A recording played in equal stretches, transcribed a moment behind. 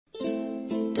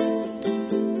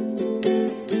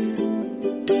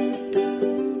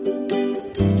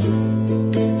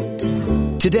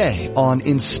Today on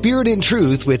In Spirit and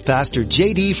Truth with Pastor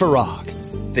J.D.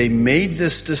 Farag. They made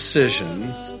this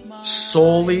decision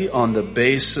solely on the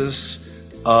basis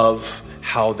of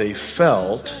how they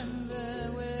felt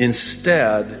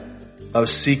instead of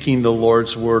seeking the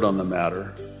Lord's word on the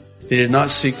matter. They did not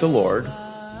seek the Lord.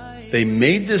 They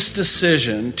made this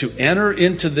decision to enter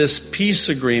into this peace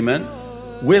agreement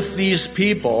with these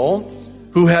people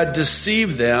who had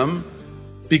deceived them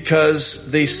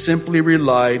because they simply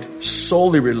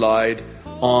solely relied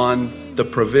on the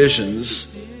provisions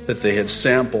that they had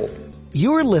sampled.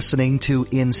 You're listening to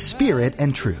In Spirit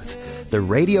and Truth, the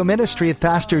radio ministry of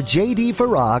Pastor J.D.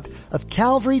 Farag of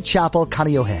Calvary Chapel,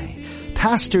 Kaneohe.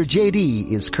 Pastor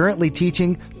J.D. is currently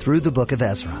teaching through the book of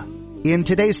Ezra. In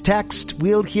today's text,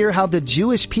 we'll hear how the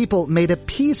Jewish people made a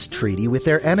peace treaty with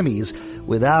their enemies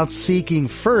without seeking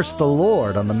first the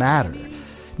Lord on the matter.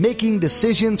 Making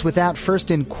decisions without first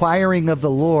inquiring of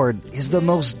the Lord is the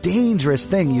most dangerous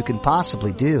thing you can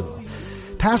possibly do.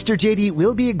 Pastor J.D.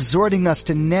 will be exhorting us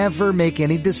to never make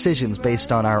any decisions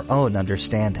based on our own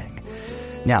understanding.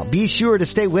 Now, be sure to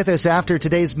stay with us after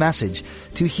today's message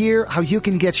to hear how you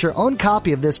can get your own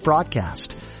copy of this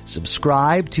broadcast.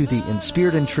 Subscribe to the In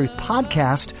Spirit and Truth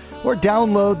podcast or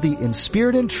download the In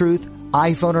Spirit and Truth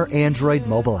iPhone or Android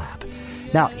mobile app.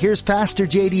 Now, here's Pastor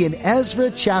J.D. in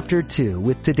Ezra chapter 2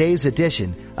 with today's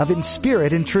edition of In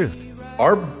Spirit and Truth.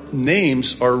 Our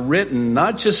names are written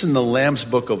not just in the Lamb's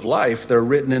Book of Life, they're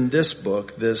written in this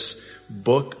book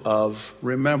of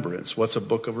remembrance. What's a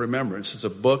book of remembrance? It's a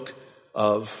book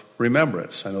of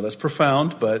remembrance. I know that's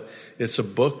profound, but it's a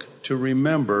book to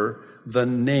remember the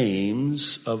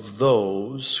names of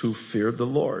those who feared the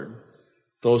Lord,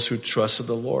 those who trusted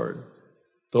the Lord,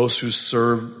 those who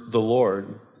served the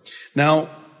Lord.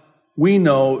 Now, we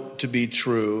know to be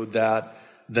true that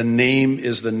the name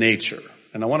is the nature.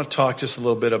 And I want to talk just a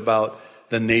little bit about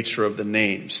the nature of the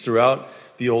names. Throughout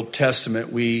the Old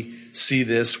Testament, we see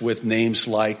this with names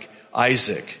like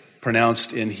Isaac,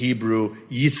 pronounced in Hebrew,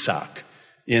 Yitzhak.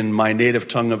 In my native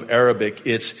tongue of Arabic,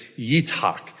 it's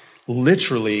Yithak.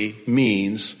 Literally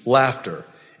means laughter.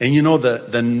 And you know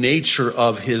the nature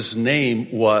of his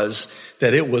name was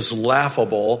that it was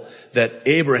laughable that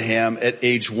Abraham at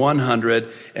age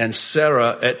 100 and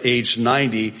Sarah at age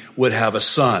 90 would have a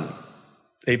son,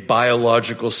 a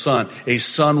biological son. A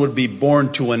son would be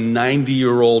born to a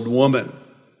 90-year-old woman.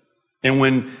 And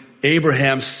when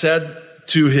Abraham said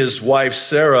to his wife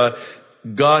Sarah,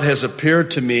 God has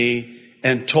appeared to me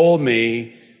and told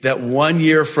me that 1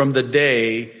 year from the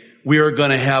day we are going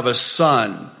to have a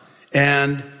son.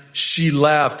 And she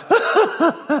laughed.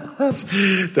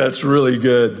 That's really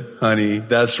good, honey.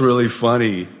 That's really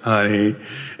funny, honey.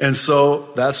 And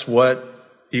so that's what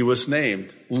he was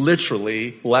named.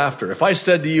 Literally laughter. If I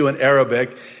said to you in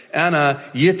Arabic, Ana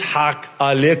yithak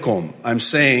alaikum, I'm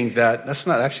saying that's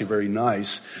not actually very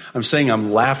nice. I'm saying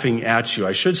I'm laughing at you.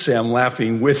 I should say I'm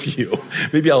laughing with you.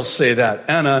 Maybe I'll say that.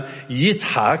 Ana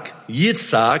yithak,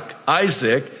 Yitzhak,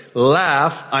 Isaac,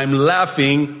 laugh, I'm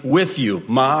laughing with you.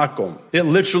 Ma'akum. It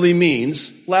literally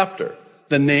means laughter.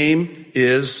 The name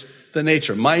is the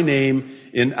nature. My name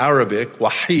in Arabic,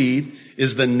 Wahid,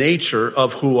 is the nature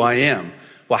of who I am.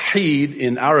 Wahid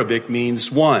in Arabic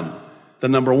means one. The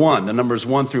number one. The numbers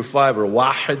 1 through 5 are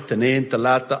Wahid, Tanain,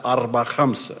 Talata, Arba,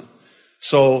 Khamsa.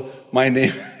 So my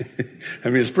name, I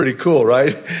mean, it's pretty cool,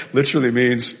 right? Literally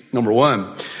means number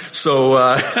one. So,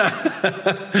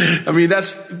 I mean,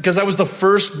 that's because I was the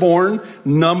firstborn,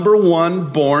 number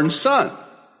one born son.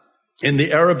 In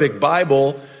the Arabic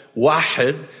Bible,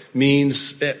 Wahid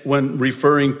means, when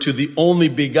referring to the only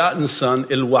begotten son,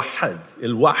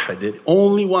 Il-Wahid, the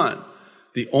only one,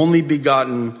 the only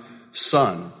begotten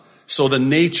son. So the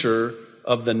nature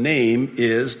of the name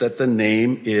is that the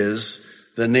name is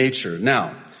the nature.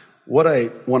 Now, what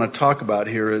I want to talk about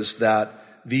here is that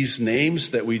these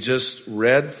names that we just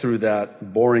read through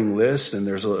that boring list, and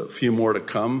there's a few more to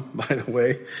come, by the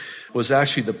way, was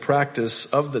actually the practice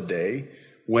of the day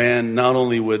when not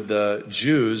only would the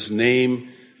Jews name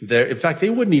in fact, they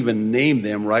wouldn't even name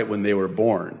them right when they were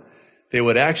born. They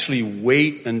would actually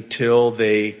wait until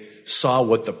they saw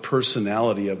what the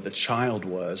personality of the child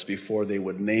was before they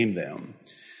would name them.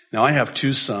 Now, I have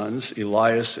 2 sons,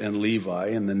 Elias and Levi,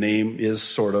 and the name is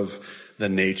sort of the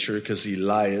nature because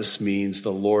Elias means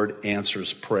the Lord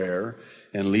answers prayer,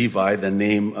 and Levi, the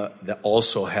name that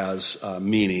also has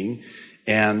meaning.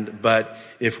 But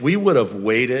if we would have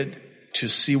waited to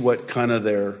see what kind of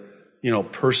their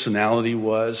personality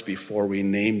was before we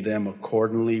named them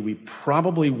accordingly, we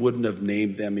probably wouldn't have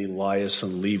named them Elias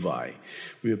and Levi.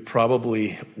 We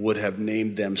would have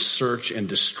named them Search and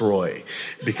Destroy,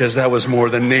 because that was more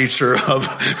the nature of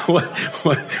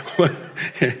what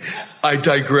I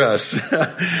digress.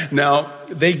 Now,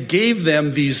 they gave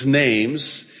them these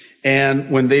names, and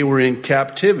when they were in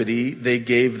captivity, they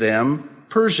gave them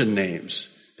Persian names.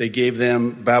 They gave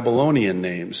them Babylonian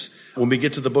names. When we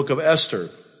get to the book of Esther,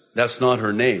 that's not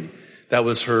her name. That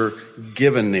was her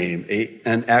given name,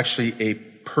 and actually a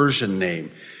Persian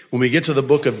name. When we get to the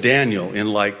book of Daniel,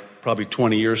 in probably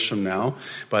 20 years from now,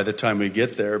 by the time we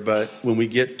get there, but when we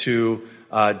get to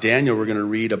Daniel, we're going to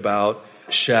read about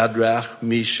Shadrach,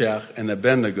 Meshach, and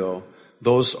Abednego.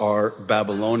 Those are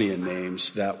Babylonian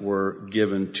names that were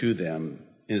given to them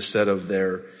instead of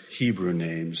their Hebrew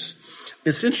names.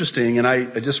 It's interesting, and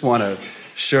I just want to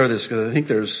share this because I think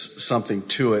there's something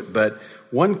to it, but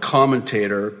one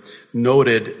commentator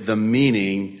noted the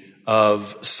meaning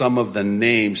of some of the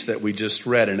names that we just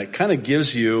read, and it kind of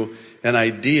gives you an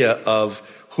idea of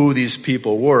who these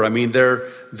people were. I mean,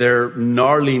 they're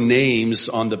gnarly names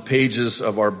on the pages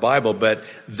of our Bible, but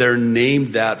they're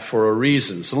named that for a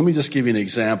reason. So let me just give you an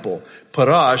example.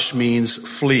 Parash means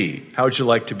flee. How would you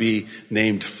like to be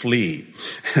named Flee?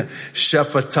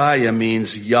 Shephatiah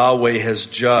means Yahweh has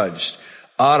judged.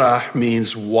 Arah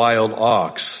means wild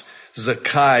ox.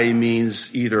 Zakai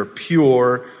means either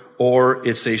pure or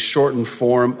it's a shortened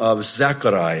form of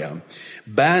Zechariah.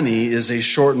 Bani is a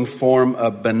shortened form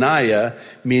of Benaiah,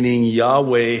 meaning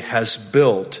Yahweh has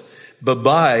built.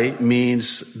 Babai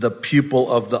means the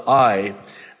pupil of the eye.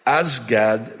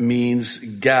 Asgad means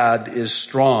God is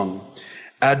strong.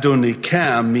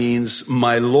 Adonikam means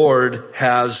my Lord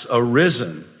has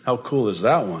arisen. How cool is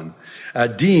that one?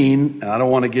 Adin, I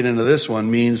don't want to get into this one,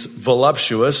 means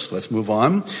voluptuous. Let's move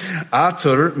on.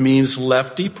 Atur means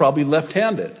lefty, probably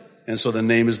left-handed. And so the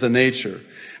name is the nature.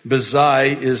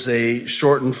 Bezai is a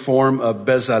shortened form of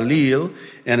Bezalel,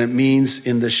 and it means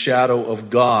in the shadow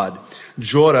of God.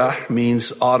 Jorah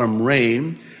means autumn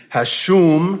rain.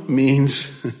 Hashum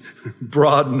means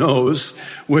broad nose,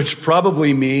 which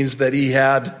probably means that he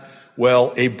had,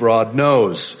 a broad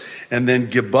nose. And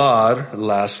then Gebar,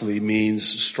 lastly,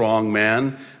 means strong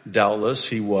man. Doubtless,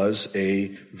 he was a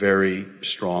very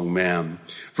strong man.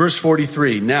 Verse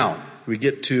 43, now we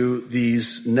get to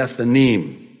these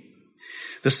Nethanim.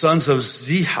 The sons of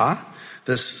Ziha,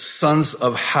 the sons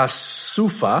of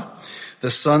Hasufa, the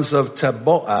sons of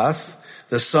Taboath,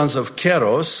 the sons of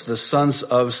Keros, the sons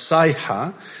of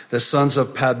Saiha, the sons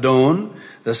of Padon,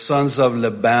 the sons of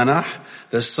Lebanah,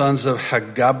 the sons of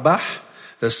Hagabah,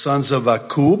 the sons of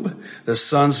Akub, the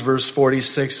sons, verse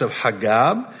 46, of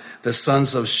Hagab, the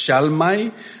sons of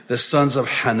Shalmai, the sons of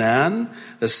Hanan,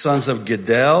 the sons of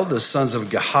Gedel, the sons of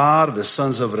Gahar, the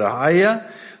sons of Rahiah,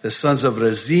 the sons of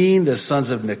Rezin, the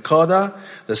sons of Nekoda,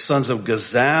 the sons of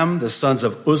Gazam, the sons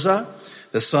of Uzzah,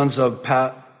 the sons of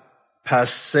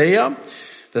Paseah,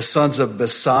 the sons of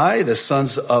Besai, the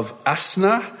sons of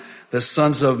Asnah, the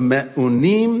sons of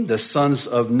Meunim, the sons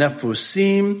of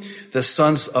Nephusim, the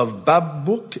sons of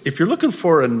Babbuk. If you're looking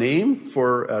for a name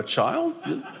for a child,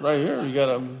 right here, you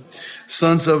got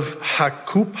sons of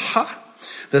Hakupha,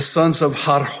 the sons of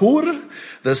Harhur,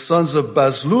 the sons of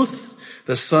Bazluth,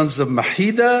 the sons of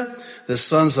Mahida, the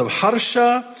sons of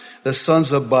Harsha, the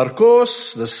sons of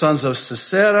Barkos, the sons of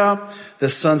Sisera, the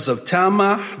sons of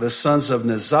Tamah, the sons of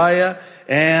Neziah,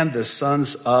 and the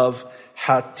sons of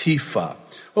Hatifa.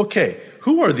 Okay,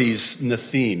 who are these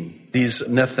Nethanim?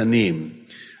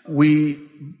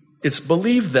 It's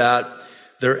believed that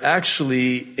they're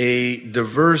actually a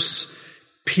diverse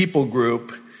people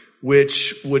group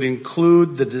which would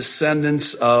include the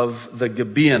descendants of the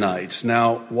Gibeonites.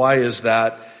 Now, why is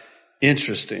that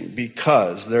interesting?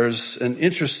 Because there's an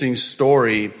interesting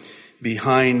story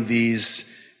behind these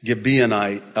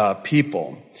Gibeonite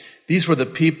people. These were the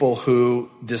people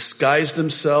who disguised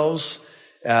themselves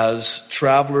as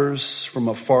travelers from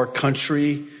a far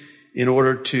country in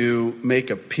order to make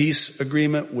a peace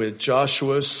agreement with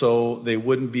Joshua so they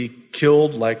wouldn't be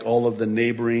killed like all of the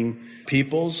neighboring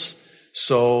peoples.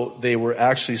 So they were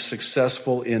actually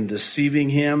successful in deceiving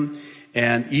him.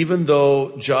 And even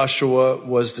though Joshua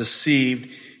was deceived,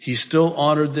 he still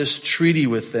honored this treaty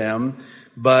with them,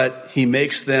 but he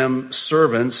makes them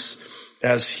servants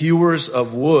as hewers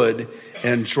of wood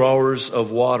and drawers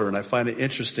of water. And I find it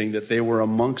interesting that they were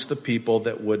amongst the people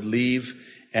that would leave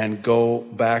and go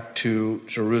back to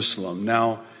Jerusalem.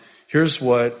 Now, here's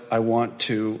what I want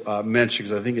to mention,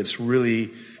 because I think it's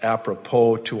really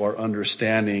apropos to our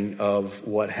understanding of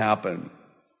what happened.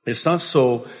 It's not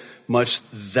so much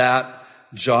that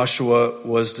Joshua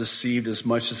was deceived as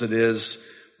much as it is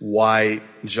why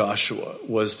Joshua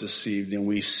was deceived. And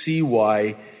we see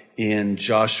why in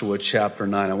Joshua chapter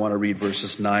 9. I want to read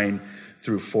verses 9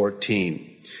 through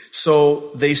 14.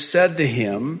 So they said to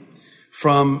him,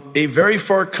 "From a very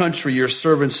far country your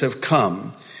servants have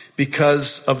come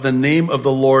because of the name of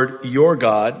the Lord your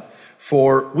God,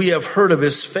 for we have heard of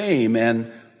his fame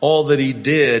and all that he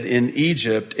did in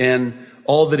Egypt and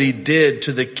all that he did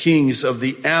to the kings of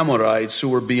the Amorites who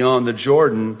were beyond the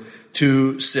Jordan,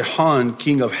 to Sihon,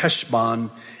 king of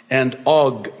Heshbon, and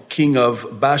Og, king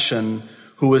of Bashan,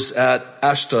 who was at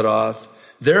Ashtaroth.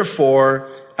 Therefore,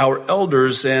 our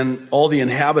elders and all the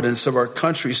inhabitants of our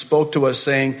country spoke to us,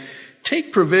 saying,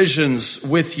 'Take provisions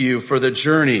with you for the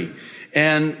journey,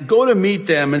 and go to meet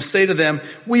them and say to them,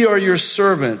 we are your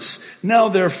servants. Now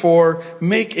therefore,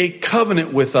 make a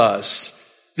covenant with us.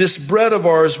 This bread of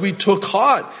ours we took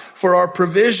hot for our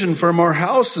provision from our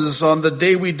houses on the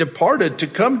day we departed to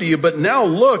come to you. But now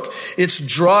look, it's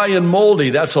dry and moldy.'"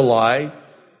 That's a lie.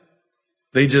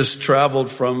 They just traveled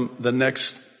from the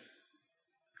next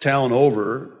town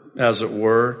over, as it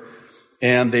were,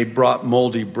 and they brought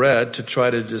moldy bread to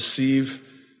try to deceive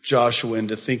Joshua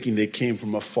into thinking they came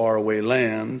from a faraway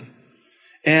land.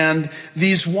 And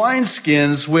these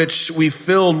wineskins which we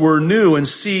filled were new, and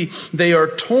see, they are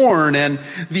torn, and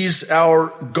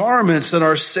our garments and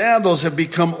our sandals have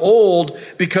become old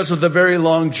because of the very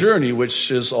long journey,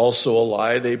 which is also a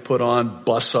lie. They put on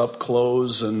bus-up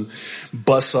clothes and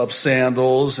bus-up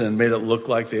sandals and made it look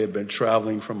like they had been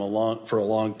traveling for a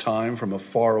long time from a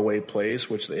faraway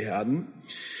place, which they hadn't.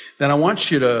 Then I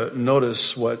want you to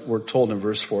notice what we're told in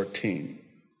verse 14.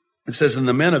 It says, "And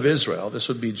the men of Israel," this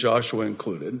would be Joshua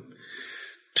included,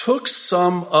 "took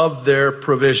some of their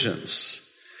provisions,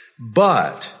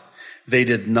 but they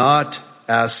did not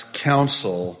ask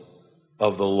counsel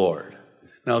of the Lord."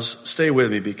 Now stay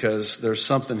with me, because there's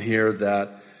something here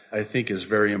that I think is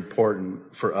very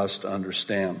important for us to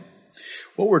understand.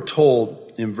 What we're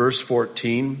told in verse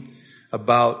 14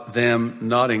 about them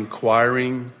not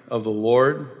inquiring of the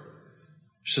Lord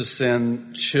should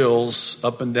send chills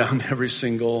up and down every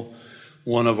single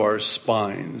one of our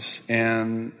spines.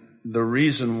 And the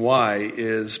reason why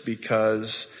is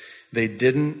because they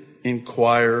didn't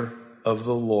inquire of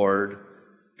the Lord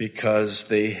because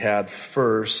they had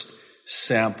first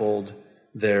sampled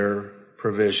their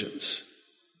provisions.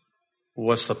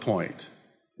 What's the point?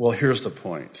 Well, here's the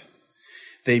point.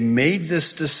 They made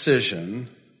this decision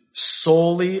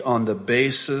solely on the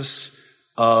basis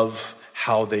of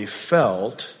how they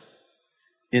felt,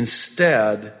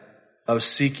 instead of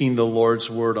seeking the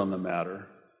Lord's word on the matter.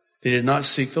 They did not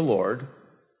seek the Lord.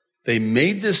 They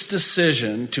made this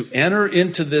decision to enter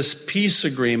into this peace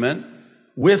agreement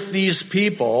with these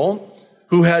people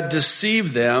who had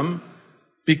deceived them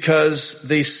because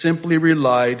they simply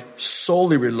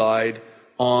solely relied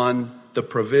on the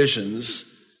provisions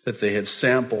that they had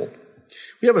sampled.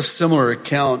 We have a similar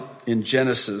account in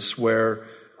Genesis where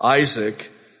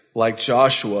Isaac, like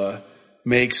Joshua,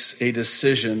 makes a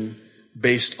decision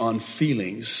based on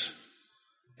feelings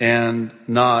and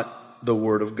not the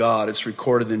word of God. It's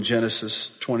recorded in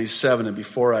Genesis 27. And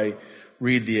before I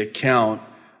read the account,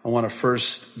 I want to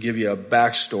first give you a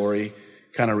backstory,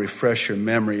 kind of refresh your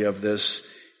memory of this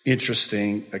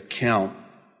interesting account.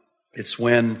 It's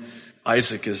when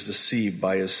Isaac is deceived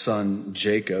by his son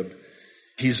Jacob.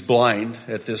 He's blind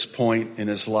at this point in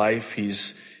his life.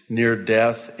 He's near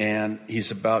death, and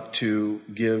he's about to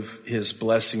give his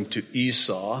blessing to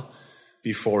Esau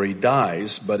before he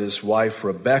dies. But his wife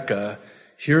Rebekah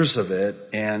hears of it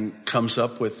and comes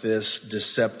up with this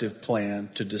deceptive plan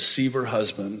to deceive her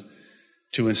husband,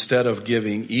 to, instead of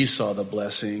giving Esau the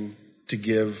blessing, to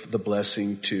give the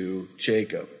blessing to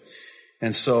Jacob.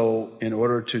 And so in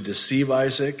order to deceive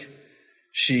Isaac,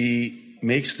 she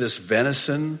makes this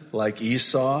venison like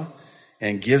Esau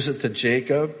and gives it to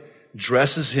Jacob,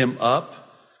 dresses him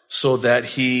up so that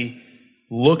he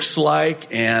looks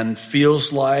like and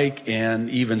feels like and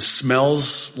even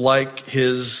smells like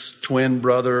his twin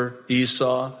brother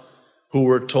Esau, who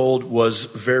we're told was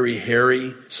very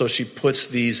hairy. So she puts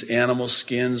these animal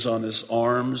skins on his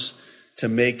arms to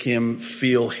make him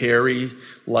feel hairy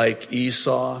like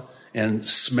Esau and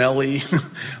smelly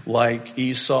like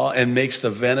Esau, and makes the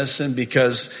venison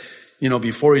because,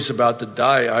 before he's about to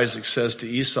die, Isaac says to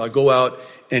Esau, "Go out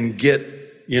and get,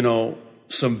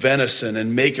 some venison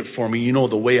and make it for me,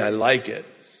 the way I like it.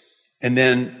 And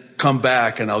then come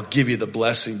back and I'll give you the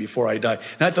blessing before I die."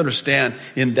 And I have to understand,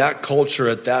 in that culture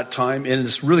at that time, and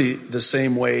it's really the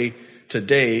same way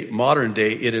today, modern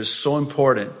day, it is so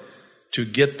important to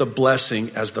get the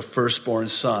blessing as the firstborn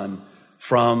son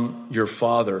from your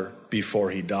father before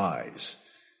he dies.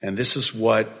 And this is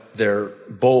what they're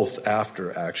both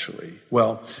after, actually.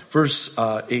 Well, verse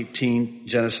 18,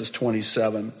 Genesis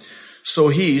 27. So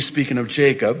he, speaking of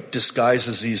Jacob, disguised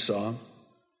as Esau,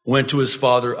 went to his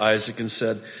father Isaac and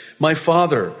said, "My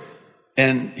father."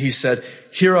 And he said,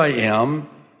 "Here I am."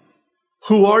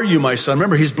 "Who are you, my son?"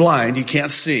 Remember, he's blind. He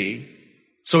can't see.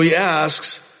 So he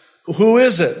asks, "Who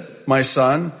is it, my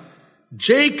son?"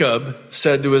 Jacob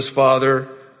said to his father,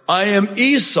 "I am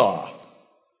Esau,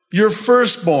 your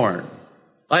firstborn.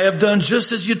 I have done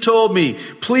just as you told me.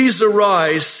 Please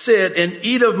arise, sit, and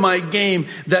eat of my game,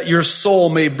 that your soul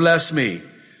may bless me."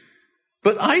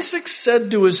 But Isaac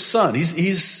said to his son,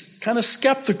 he's kind of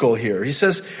skeptical here. He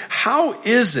says, "How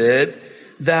is it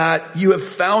that you have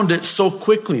found it so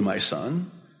quickly, my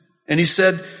son?" And he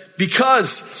said,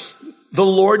 "Because the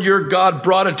Lord your God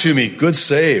brought it to me." Good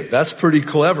save. That's pretty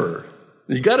clever.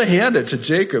 You got to hand it to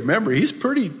Jacob. Remember, he's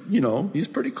pretty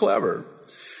clever.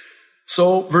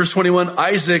 So verse 21,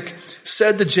 Isaac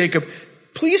said to Jacob,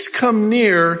 "Please come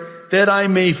near that I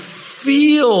may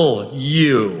feel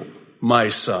you, my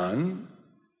son."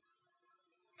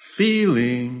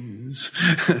 Feelings,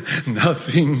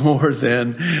 nothing more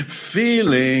than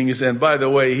feelings. And by the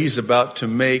way, he's about to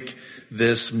make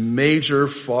this major,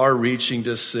 far-reaching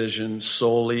decision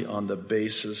solely on the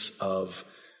basis of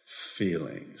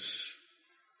feelings.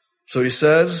 So he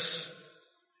says,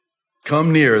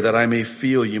 "Come near that I may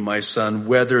feel you, my son,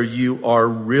 whether you are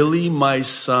really my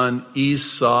son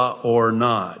Esau or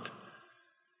not."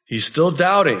 He's still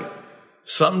doubting.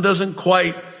 Something doesn't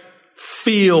quite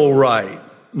feel right.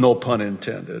 No pun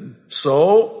intended.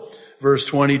 So, verse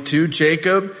 22,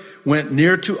 Jacob went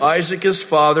near to Isaac his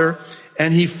father,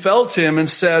 and he felt him and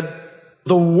said,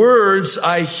 "The words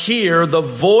I hear, the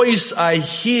voice I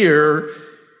hear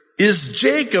is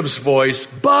Jacob's voice,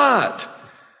 but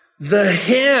the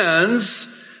hands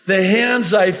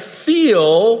I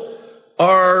feel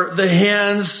are the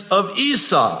hands of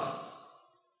Esau."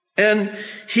 And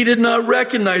he did not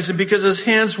recognize him because his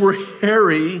hands were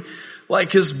hairy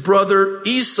like his brother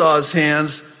Esau's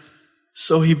hands.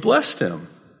 So he blessed him.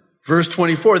 Verse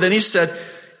 24, then he said,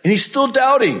 and he's still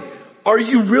doubting, "Are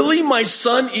you really my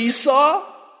son Esau?"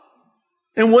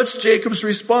 And what's Jacob's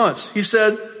response? He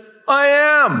said, "I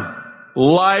am."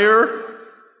 Liar,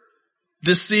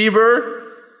 deceiver,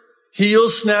 heel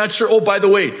snatcher. Oh, by the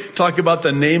way, talk about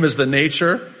the name as the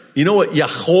nature. You know what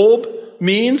Yahob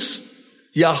means?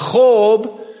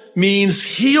 Yahob means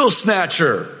heel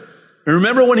snatcher. And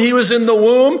remember when he was in the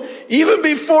womb? Even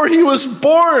before he was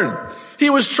born,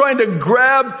 he was trying to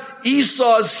grab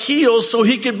Esau's heel so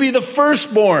he could be the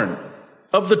firstborn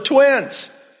of the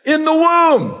twins in the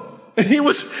womb. And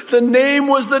the name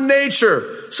was the nature.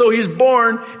 So he's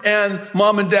born, and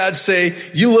mom and dad say,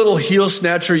 "You little heel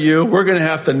snatcher, we're going to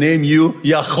have to name you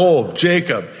Yahob,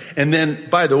 Jacob." And then,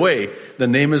 by the way, the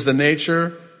name is the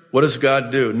nature. What does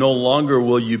God do? No longer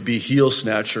will you be heel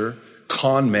snatcher,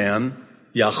 con man,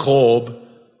 Yahob.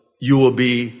 You will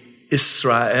be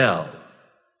Israel,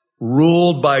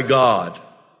 ruled by God.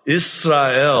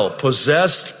 Israel,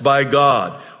 possessed by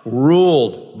God,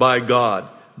 ruled by God.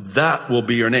 That will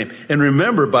be your name. And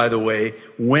remember, by the way,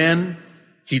 when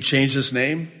he changed his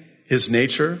name, his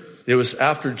nature, it was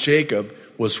after Jacob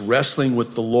was wrestling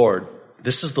with the Lord.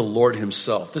 This is the Lord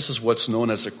himself. This is what's known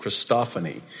as a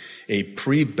Christophany, a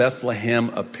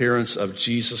pre-Bethlehem appearance of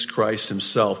Jesus Christ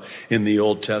himself in the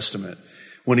Old Testament.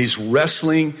 When he's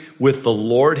wrestling with the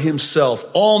Lord himself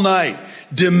all night,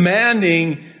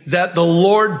 demanding that the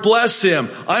Lord bless him.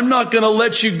 "I'm not going to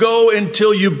let you go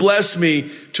until you bless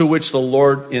me." To which the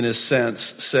Lord, in his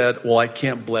sense, said, "Well, I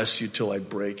can't bless you till I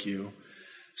break you."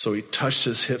 So he touched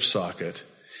his hip socket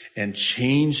and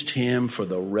changed him for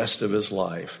the rest of his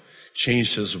life.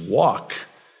 Changed his walk,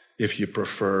 if you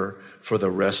prefer, for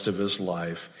the rest of his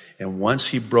life. And once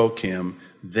he broke him,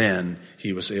 then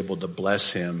he was able to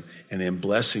bless him. And in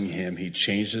blessing him, he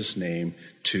changed his name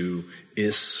to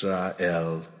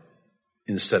Israel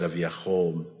instead of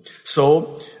Yahob.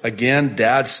 So again,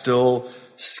 dad's still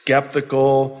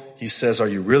skeptical. He says, "Are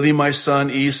you really my son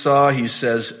Esau?" He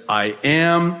says, "I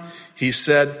am." He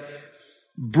said,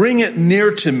 "Bring it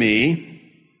near to me,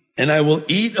 and I will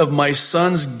eat of my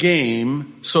son's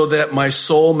game so that my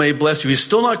soul may bless you." He's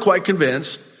still not quite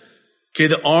convinced. Okay,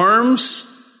 the arms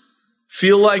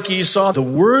feel like Esau. The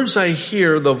words I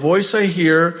hear, the voice I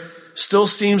hear, still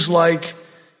seems like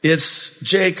it's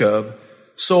Jacob.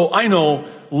 So I know,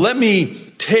 let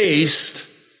me taste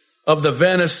of the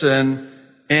venison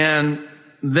and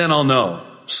then I'll know.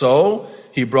 So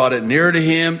he brought it near to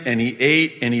him, and he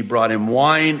ate, and he brought him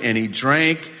wine, and he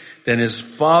drank. Then his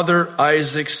father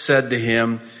Isaac said to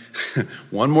him,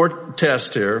 one more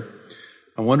test here.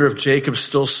 I wonder if Jacob's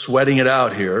still sweating it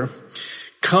out here.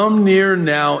 Come near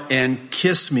now and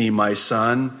kiss me, my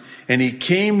son. And he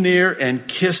came near and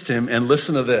kissed him. And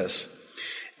listen to this.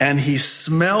 And he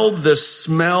smelled the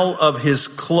smell of his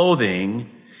clothing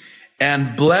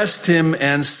and blessed him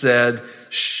and said,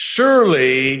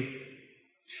 surely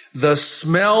the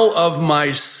smell of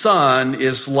my son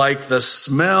is like the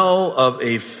smell of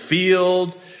a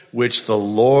field which the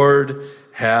Lord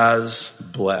has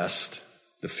blessed.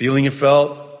 The feeling he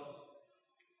felt,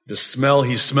 the smell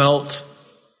he smelt.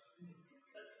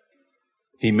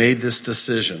 He made this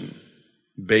decision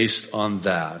based on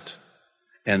that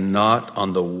and not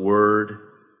on the word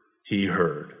he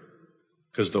heard.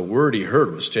 Because the word he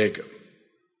heard was Jacob.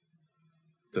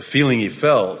 The feeling he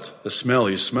felt, the smell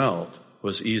he smelled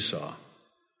was Esau.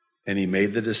 And he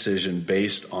made the decision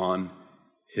based on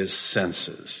his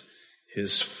senses,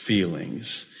 his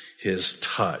feelings, his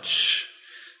touch,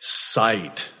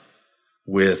 sight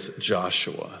with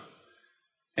Joshua,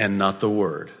 and not the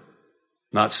word.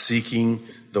 Not seeking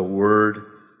the word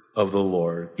of the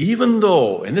Lord. Even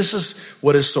though, and this is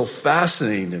what is so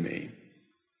fascinating to me,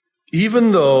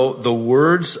 even though the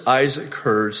words Isaac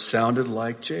heard sounded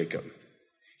like Jacob,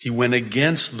 he went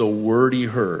against the word he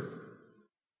heard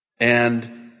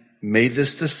and made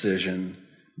this decision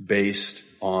based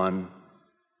on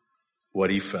what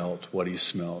he felt, what he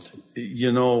smelled.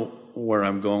 You know where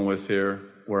I'm going with here,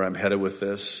 where I'm headed with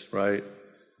this, right?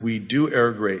 We do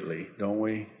err greatly, don't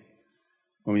we?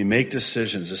 When we make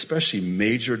decisions, especially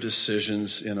major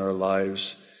decisions in our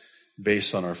lives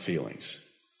based on our feelings.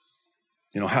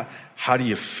 You know, how do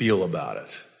you feel about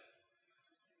it?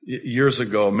 Years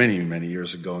ago, many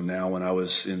years ago now, when I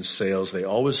was in sales, they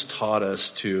always taught us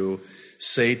to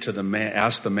say to the man,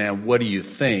 ask the man, what do you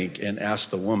think? And ask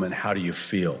the woman, how do you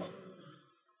feel?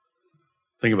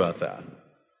 Think about that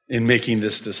in making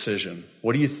this decision.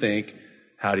 What do you think?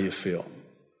 How do you feel?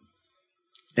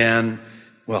 And,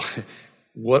 well,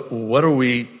 what are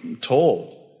we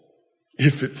told?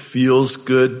 If it feels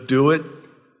good, do it?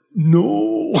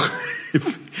 No.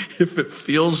 If it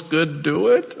feels good, do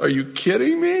it? Are you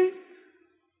kidding me?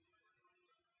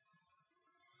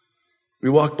 We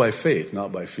walk by faith,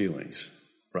 not by feelings,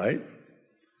 right?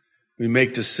 We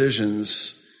make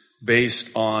decisions based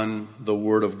on the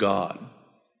Word of God,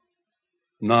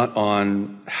 not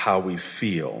on how we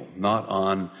feel, not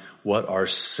on what our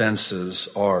senses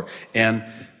are. And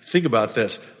think about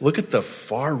this. Look at the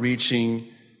far-reaching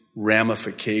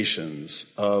ramifications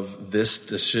of this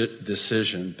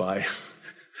decision by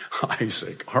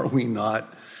Isaac. Are we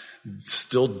not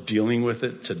still dealing with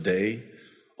it today,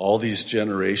 all these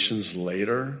generations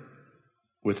later,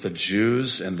 with the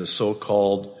Jews and the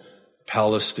so-called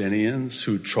Palestinians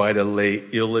who try to lay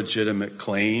illegitimate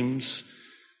claims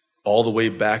all the way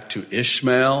back to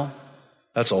Ishmael?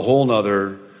 That's a whole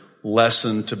nother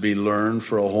lesson to be learned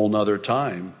for a whole nother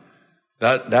time.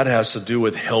 That has to do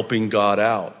with helping God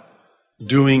out.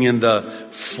 Doing in the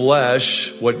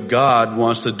flesh what God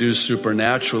wants to do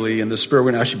supernaturally in the spirit.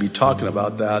 We're going to actually be talking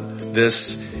about that,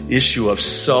 this issue of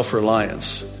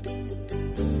self-reliance.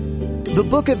 The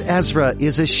book of Ezra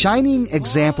is a shining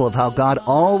example of how God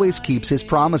always keeps his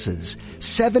promises.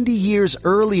 70 years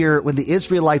earlier, when the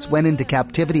Israelites went into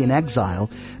captivity and exile,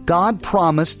 God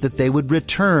promised that they would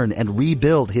return and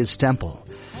rebuild his temple.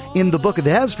 In the book of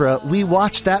Ezra, we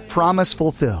watch that promise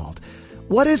fulfilled.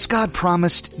 What has God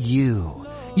promised you?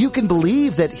 You can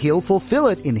believe that he'll fulfill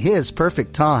it in his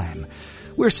perfect time.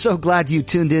 We're so glad you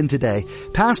tuned in today.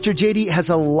 Pastor JD has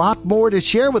a lot more to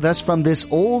share with us from this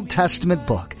Old Testament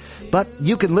book. But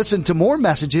you can listen to more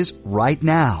messages right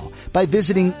now by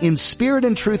visiting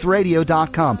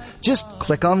inspiritandtruthradio.com. Just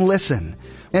click on listen.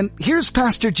 And here's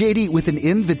Pastor JD with an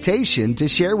invitation to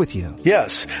share with you.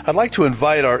 Yes, I'd like to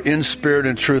invite our In Spirit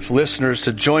and Truth listeners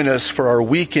to join us for our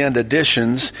weekend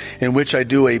editions in which I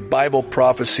do a Bible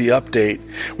prophecy update.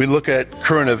 We look at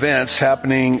current events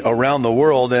happening around the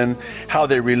world and how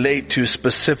they relate to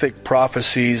specific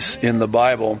prophecies in the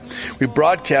Bible. We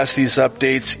broadcast these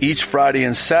updates each Friday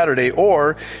and Saturday,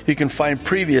 or you can find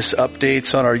previous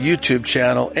updates on our YouTube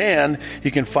channel, and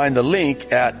you can find the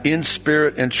link at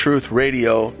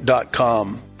inspiritandtruthradio.com.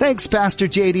 Thanks, Pastor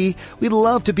JD. We'd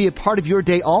love to be a part of your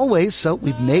day always, so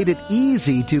we've made it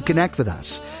easy to connect with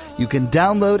us. You can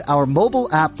download our mobile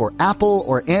app for Apple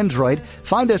or Android,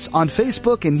 find us on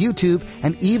Facebook and YouTube,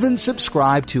 and even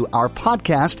subscribe to our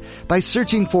podcast by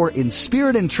searching for In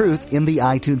Spirit and Truth in the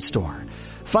iTunes Store.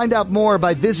 Find out more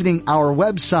by visiting our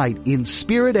website,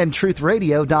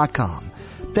 inspiritandtruthradio.com.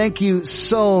 Thank you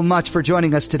so much for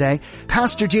joining us today.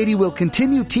 Pastor JD will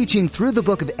continue teaching through the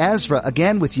book of Ezra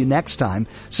again with you next time.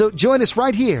 So join us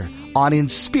right here on In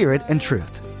Spirit and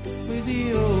Truth. With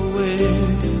your way,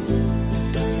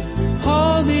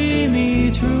 holding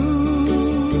me true.